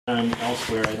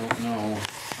elsewhere, I don't know.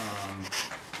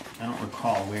 I don't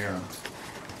recall where. I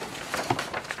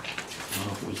don't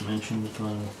know if it was mentioned at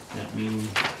that meeting.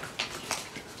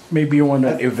 Maybe you want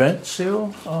an event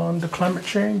seal on the climate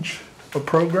change, a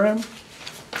program?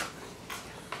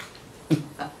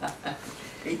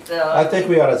 I think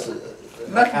we ought to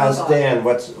ask Dan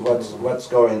what's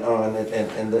going on,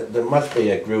 and there must be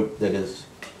a group that is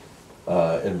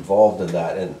involved in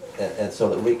that, and so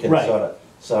that we can Right.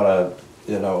 sort of,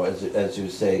 you know, as you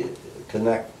say,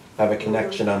 have a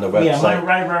connection on the website. Yeah,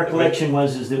 my recollection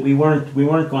is that we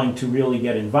weren't going to really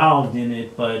get involved in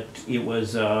it, but it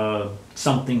was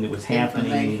something that was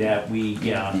happening that we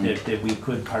that we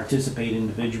could participate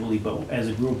individually, but as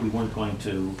a group we weren't going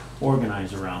to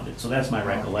organize around it. So that's my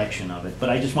recollection of it. But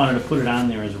I just wanted to put it on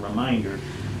there as a reminder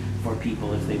for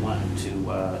people if they wanted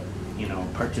to you know,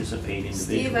 participate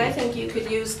individually. Steve, I think you could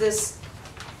use this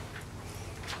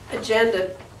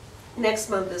agenda next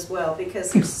month as well,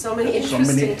 because there's so many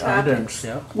interesting topics.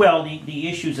 Yeah. Well, the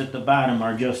issues at the bottom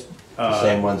are just The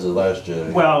same ones as last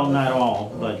year. well, not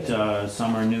all, but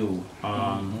some are new.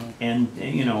 And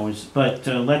you know, but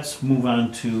let's move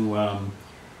on to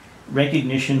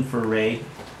recognition for Ray.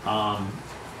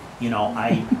 You know,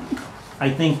 I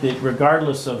think that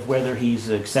regardless of whether he's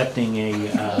accepting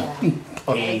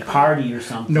a party or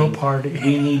something, No party.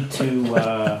 we need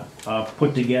to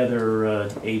put together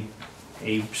a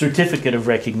certificate of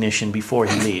recognition before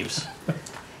he leaves.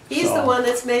 He's So. the one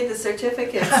that's made the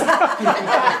certificates. Make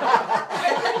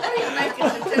a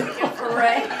certificate for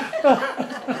Ray.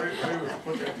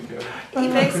 He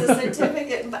makes a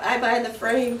certificate, and I buy the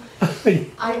frame.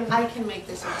 I can make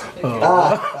the certificate.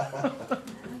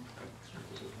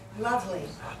 Lovely.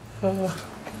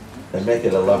 And make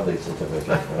it a lovely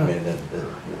certificate. I mean,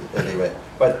 anyway.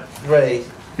 But Ray,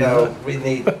 now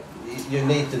you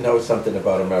need to know something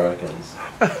about Americans,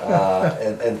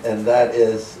 and that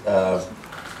is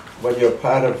when you're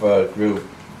part of a group,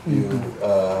 you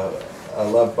are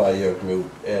loved by your group,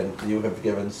 and you have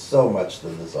given so much to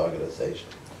this organization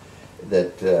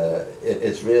that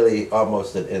it's really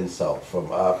almost an insult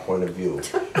from our point of view.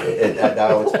 And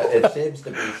now it seems to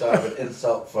be sort of an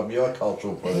insult from your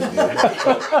cultural point of view.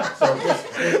 So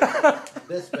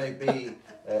this may be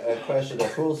a question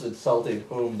of who's insulting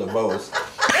whom the most.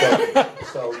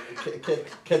 So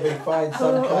can we find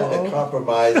some kind of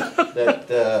compromise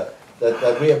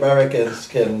that we Americans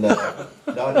can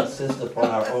not insist upon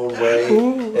our own way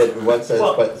in one sense,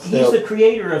 Well, but still. he's the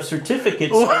creator of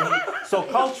certificates, so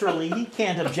culturally he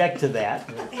can't object to that.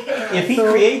 If he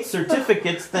creates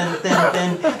certificates, then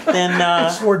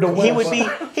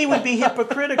he would be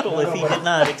hypocritical if he did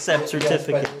not accept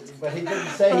certificates. Yes, but he didn't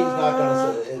say he's not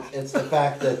going to. It's the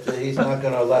fact that he's not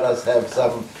going to let us have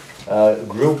some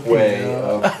group way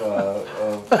of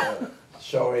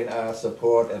showing our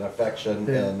support and affection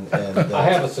and I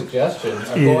have a suggestion.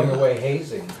 I'm going away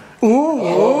hazing.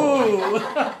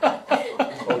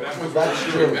 That's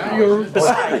true.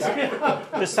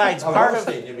 Besides, A part of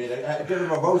roasting, you mean? Give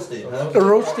him a roasting. Huh? The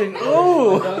roasting.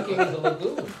 Oh. Dunking in the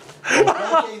lagoon.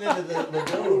 Dunking into the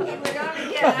lagoon. We're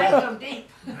gonna get I deep.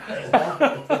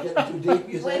 Getting too deep,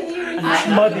 you When say? he I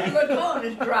know the lagoon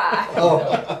is dry.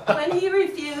 Oh. When he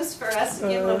refused for us to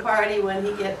give him a party when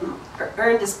he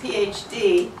earned his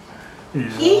PhD,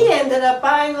 he ended up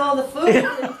buying all the food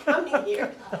and coming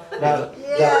here. Now,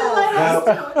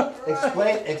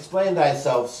 explain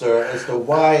thyself, sir, as to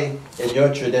why, in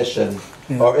your tradition,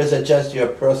 or is it just your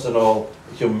personal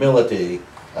humility,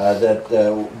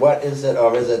 what is it,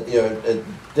 or is it your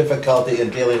difficulty in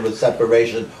dealing with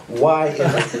separation? Why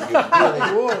is it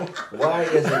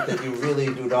that you really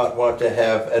do not want to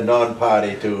have a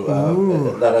non-party to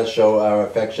let us show our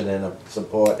affection and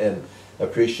support and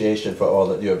appreciation for all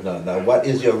that you have done? Now, what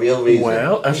is your real reason?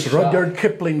 Well, as Rudyard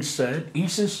Kipling said,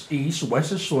 east is east,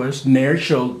 west is west, ne'er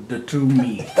shall the two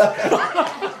meet.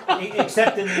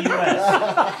 except in the U.S.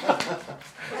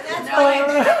 And that's why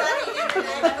I'm studying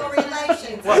international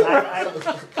relations. Well,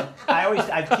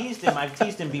 I've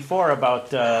teased him before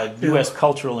about U.S.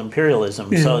 cultural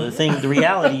imperialism. So the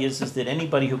reality is that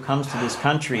anybody who comes to this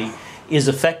country is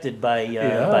affected by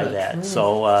that.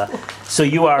 So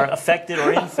you are affected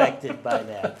or infected by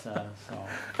that. So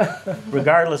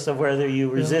regardless of whether you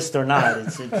resist or not,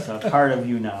 it's a part of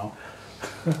you now.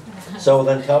 So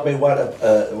then tell me what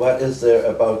is there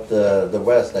about the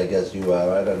West, I guess you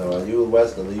are, I don't know, are you the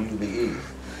West or are you the East?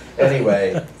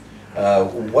 Anyway,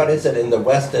 what is it in the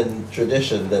Western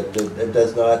tradition that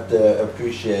does not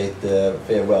appreciate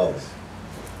farewells?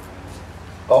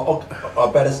 Or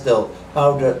better still,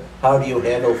 how do you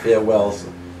handle farewells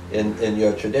in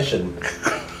your tradition?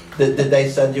 Did they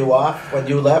send you off when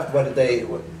you left? What did they?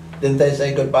 Didn't they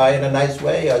say goodbye in a nice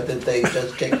way, or did they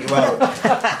just kick you out?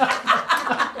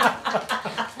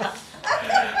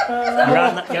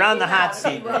 You're on the hot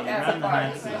seat, Ray. You're on the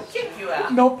hot seat. Kick you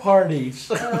out. No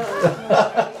parties.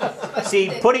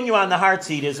 See, putting you on the hot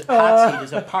seat is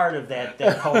a part of that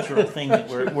cultural thing that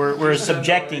we're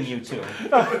subjecting you to.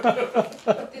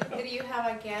 Did you have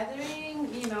a gathering?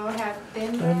 You know, have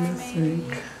dinner Let me maybe?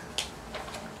 think.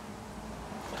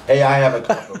 Hey, I have a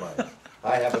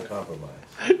compromise.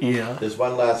 Yeah. There's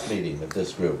one last meeting of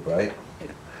this group, right?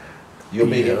 You'll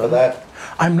be here for that?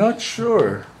 I'm not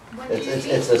sure. When do you It's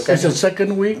leave? a It's the second,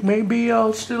 second week. Maybe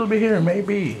I'll still be here.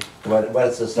 Maybe.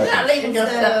 what's the You're not second? leaving till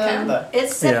September.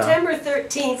 It's Yeah. September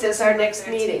 13th is our next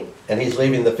meeting. And he's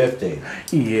leaving the 15th.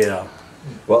 Yeah.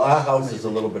 Well, our house is a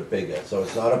little bit bigger, so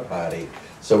it's not a party.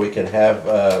 So we can have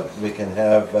a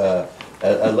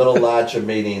little larger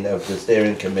meeting of the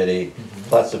steering committee,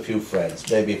 plus a few friends,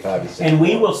 maybe 5 or 6. And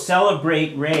we will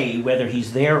celebrate Ray whether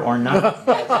he's there or not.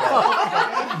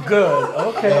 Good.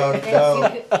 Okay.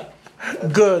 No,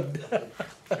 Good.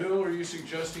 Bill, are you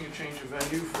suggesting a change of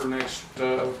venue for next,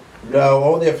 no,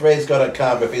 only if Ray's gonna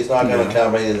come. If he's not gonna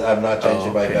come, I'm not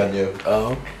changing my Okay. venue.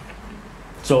 Oh,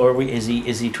 So is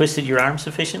he twisted your arm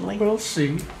sufficiently? we'll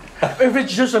see. If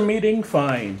it's just a meeting,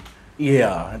 fine.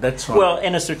 Yeah, that's fine. Well,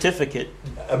 and a certificate.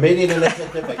 A meeting and a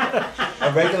certificate.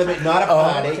 A regular meeting, not a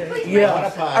party. Not yeah, a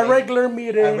a party. regular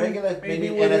meeting. A regular maybe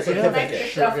meeting with and a yeah. certificate.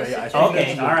 Yourself a Sure, yeah, I certificate. think Okay,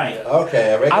 that's all right. Okay,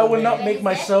 a regular I will meeting. not make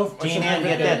myself. Jan Ann,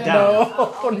 get that down.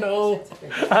 No, no.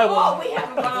 I will. Oh, we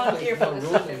have a volunteer for the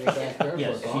Rules in the back there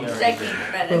Yes, for he golf. already second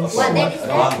did. minute. What day is that?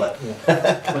 Gauntlet.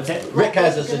 What's that? Rick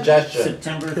has a suggestion.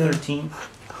 September 13th.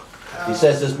 He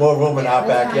says there's more room in our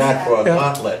backyard for a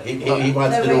gauntlet. He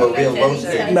wants to do a real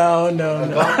roasting. No, A no,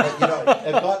 no.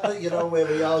 gauntlet, where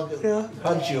we all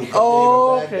punch you for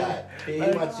Oh, being a bad guy.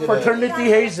 He wants you to. Fraternity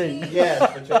hazing.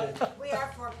 Yes, fraternity. We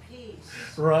are for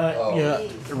peace. Right. Oh. Yeah.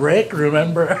 Rick,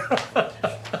 remember?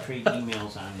 Trade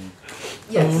emails on.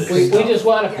 Yes. We just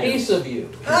want a piece of you.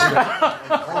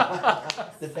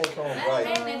 To take home,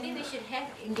 right. Maybe we should have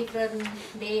in different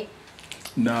day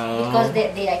No. because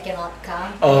that day I cannot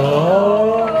come.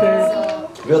 Oh, okay.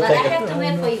 So, We'll but take I it. have to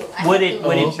wait for you. I Would have it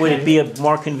to- would it be a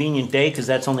more convenient day? Because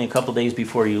that's only a couple days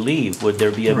before you leave. Would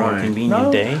there be a more Right. convenient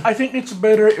No, day? I think it's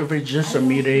better if it's just a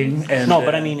meeting and. No,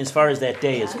 but I mean, as far as that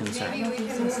day is concerned. Maybe we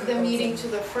can move the meeting to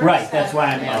the first. Right, that's why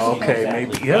I'm asking. Okay, exactly.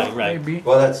 maybe. Yeah, Right, right. maybe.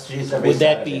 Well, that's, geez, every Would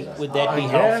that be Saturday. would that I be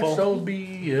guess helpful? that'll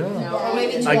be yeah. Or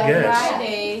maybe to I a guess.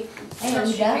 Friday. So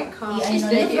she can come. She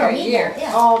stay here.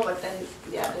 Oh, but then,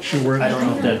 yeah. She works. I don't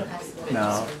know if that.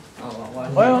 No.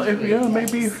 Oh, Well,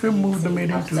 maybe if we move the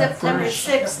meeting to the September first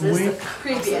 6th is the week.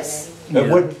 previous. It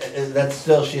wouldn't, that's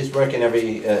still, she's working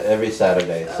every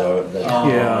Saturday, so. Oh,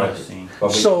 Yeah. I see.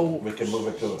 But So- we can move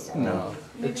it to. No,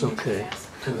 it's okay.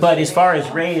 But as far as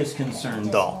Ray is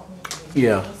concerned, though,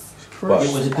 Yeah. What?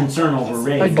 it was a concern over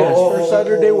Ray. I guess Oh, first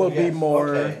Saturday will be yes, more.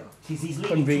 okay. He's leaving 2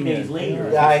 Convenient. days later.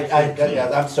 Yeah,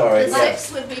 I'm sorry, The yes.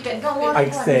 6th would be better. I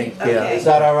think, yeah. Is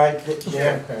that all right,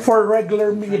 Chair? For a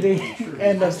regular meeting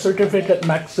and a certificate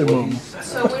maximum.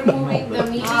 So we're moving the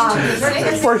meeting to the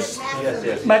sixth. First Yes,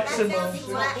 yes. maximum.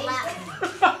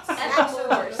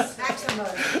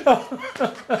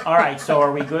 Maximum. All right, so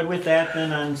are we good with that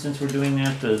then? Since we're doing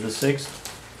that, the 6th.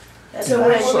 So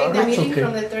we're moving the That's meeting okay.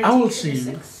 from the 13th I will to see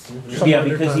the you. 6th. Some Yeah, other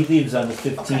because he time. leaves on the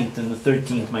 15th, and the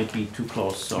 13th might be too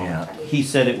close. So Yeah. he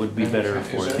said it would be better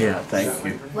for. Yeah, thank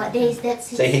you. What day is that?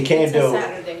 See, he came It's a to,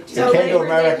 Saturday. he came to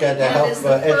America to help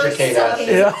educate us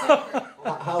Yeah.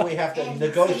 how we have to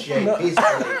negotiate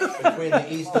peacefully between the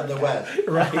East and the West.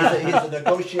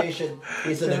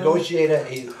 He's a negotiator,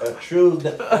 he's a true,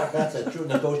 that's a true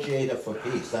negotiator for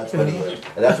peace, that's what he is.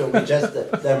 And that's what we just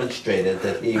demonstrated,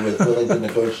 that he was willing to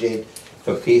negotiate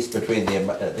for peace between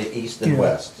the East and Yeah.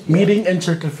 West. Meeting and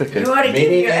certificate. You want to give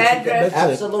Meeting your and address?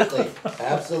 Absolutely,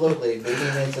 absolutely, meeting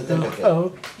and certificate.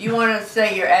 Oh, You want to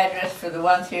say your address for the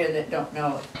ones here that don't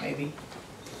know it, maybe?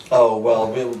 Oh, well,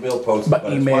 we'll post it, But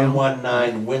but it's email.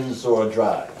 119 Windsor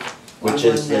Drive, which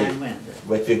is the, 119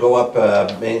 Windsor. if you go up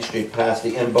Main Street past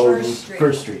the Inn Bowdens.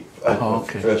 First Street. Oh,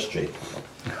 okay. First Street.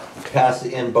 Past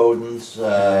the Inn Bowdens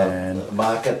And-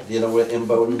 market, you know where Inn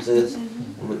Bowdens is?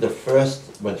 The first,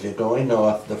 when you're going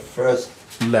north, the first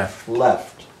left.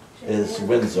 left is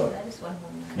Windsor. That is one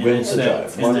more. And it's Windsor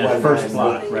that, Drive. in that first 119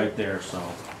 block Windsor. right there, so.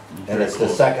 And it's the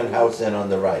second house in on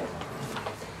the right.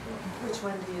 Which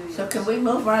one do you use? So can we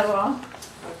move right along?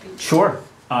 Sure.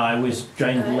 I was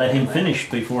trying to let him finish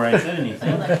before I said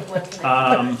anything.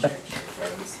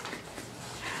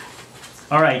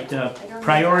 All right,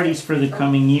 priorities for the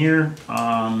coming year.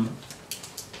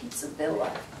 It's a bill.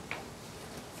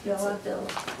 It's a bill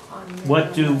on.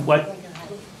 What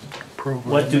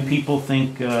What do people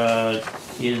think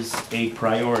is a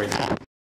priority?